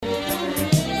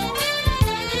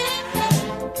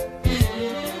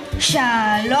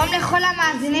שלום לכל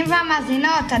המאזינים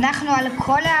והמאזינות, אנחנו על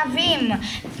כל להבים.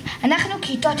 אנחנו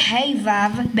כיתות ה'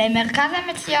 ו' במרכז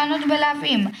המצוינות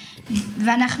בלהבים,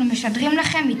 ואנחנו משדרים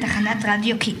לכם מתחנת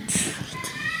רדיו קיטס.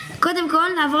 קודם כל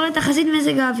נעבור לתחזית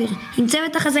מזג האוויר עם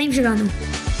צוות החזאים שלנו.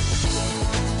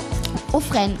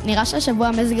 ובכן, נראה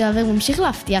שהשבוע מזג האוויר ממשיך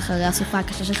להפתיע אחרי הסופה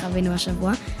הקשה שחווינו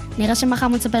השבוע. נראה שמחר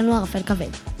מצפה לנו ערפל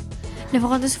כבד.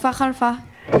 לפחות הסופה חלפה.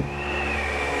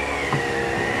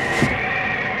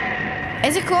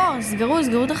 איזה קור,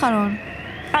 סגרו את החלון.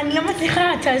 אני לא מצליחה,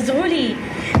 תעזרו לי.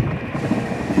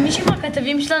 מישהו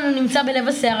מהכתבים שלנו נמצא בלב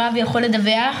הסערה ויכול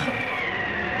לדווח?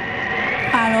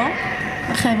 הלו?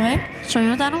 חבר'ה,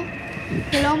 שומעים אותנו?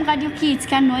 שלום רדיו קיטס,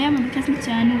 כאן נויה ממרכז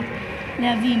מצוינות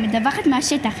להבים, מדווחת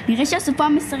מהשטח. נראה שהסופה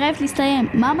מסרבת להסתיים.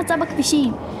 מה המצב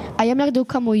בכבישים? היום ירדו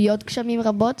כמויות גשמים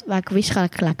רבות והכביש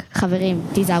חלקלק. חברים,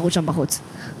 תיזהרו שם בחוץ.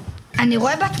 אני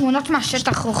רואה בתמונות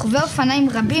מהשטח רוכבי אופניים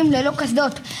רבים ללא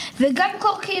קסדות וגם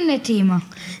קורקינטים.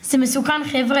 זה מסוכן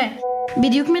חבר'ה.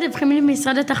 בדיוק מדווחים לי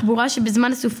במשרד התחבורה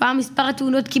שבזמן הסופה מספר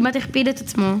התאונות כמעט הכפיל את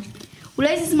עצמו.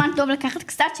 אולי זה זמן טוב לקחת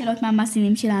קצת שאלות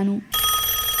מהמאזינים שלנו.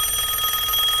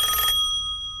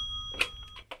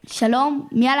 שלום,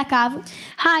 מי על הקו?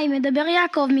 היי, מדבר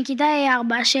יעקב מכיתה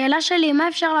A4. השאלה שלי, מה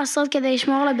אפשר לעשות כדי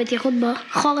לשמור על הבטיחות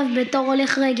בחורף בתור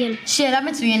הולך רגל? שאלה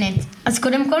מצוינת. אז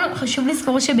קודם כל חשוב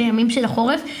לזכור שבימים של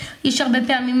החורף יש הרבה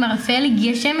פעמים ערפל,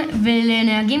 גשם,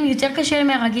 ולנהגים יותר קשה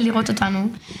מהרגיל לראות אותנו.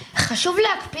 חשוב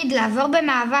להקפיד לעבור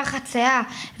במעבר חצייה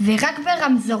ורק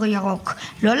ברמזור ירוק.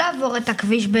 לא לעבור את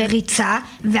הכביש בריצה,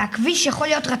 והכביש יכול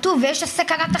להיות רטוב ויש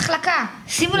סכנת החלקה.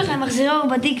 שימו לכם מחזירי אור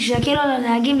בתיק שיקלו על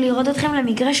הנהגים לראות אתכם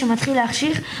למקרה שמתחיל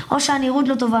להחשיך או שהנראות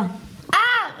לא טובה.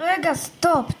 רגע,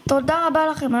 סטופ. תודה רבה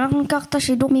לכם. אנחנו ניקח את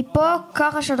השידור מפה,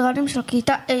 כך השדרנים של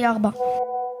כיתה A4.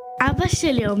 אבא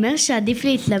שלי אומר שעדיף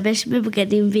להתלבש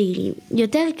בבגדים בהירים.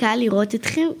 יותר קל לראות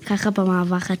אתכם ככה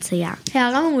במעבר חצייה.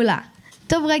 הערה מעולה.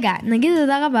 טוב רגע, נגיד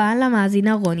תודה רבה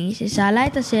למאזינה רוני ששאלה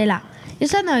את השאלה.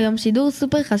 יש לנו היום שידור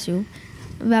סופר חשוב,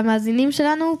 והמאזינים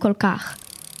שלנו כל כך.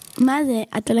 מה זה?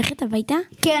 את הולכת הביתה?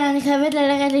 כן, אני חייבת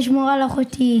ללכת לשמור על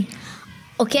אחותי.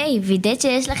 אוקיי, וידאת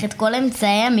שיש לך את כל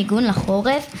אמצעי המיגון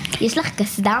לחורף? יש לך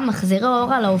קסדה, מחזיר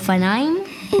האור על האופניים?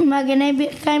 מגני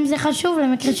ברכיים זה חשוב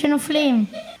למקרה שנופלים.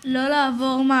 לא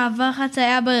לעבור מעבר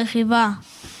חצייה ברכיבה.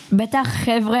 בטח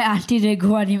חבר'ה, אל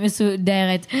תדאגו, אני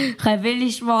מסודרת. חייבים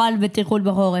לשמור על בטיחות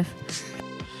בחורף.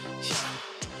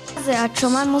 את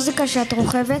שומעת מוזיקה שאת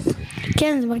רוכבת?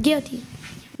 כן, זה מרגיע אותי.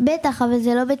 בטח, אבל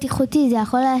זה לא בטיחותי, זה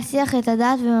יכול להסיח את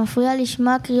הדעת ומפריע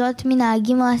לשמוע קריאות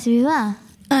מנהגים או הסביבה.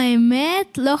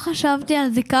 האמת, לא חשבתי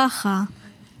על זה ככה.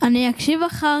 אני אקשיב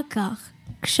אחר כך,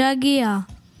 כשאגיע.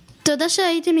 תודה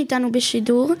שהייתם איתנו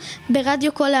בשידור.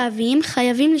 ברדיו כל להבים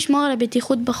חייבים לשמור על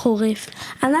הבטיחות בחורף.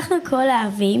 אנחנו כל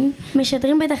להבים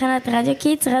משדרים בתחנת רדיו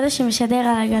קיטס, רדיו שמשדר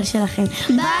על הגל שלכם.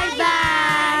 ביי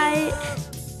ביי!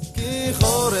 כי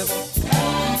חורף,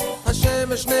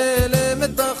 השמש נעלמת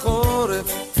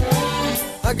בחורף,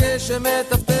 הגשם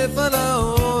מטפטף על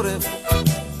העורף,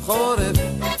 חורף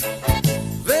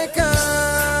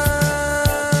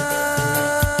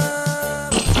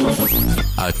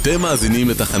אתם מאזינים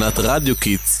לתחנת רדיו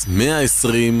קיטס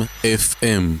 120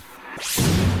 FM.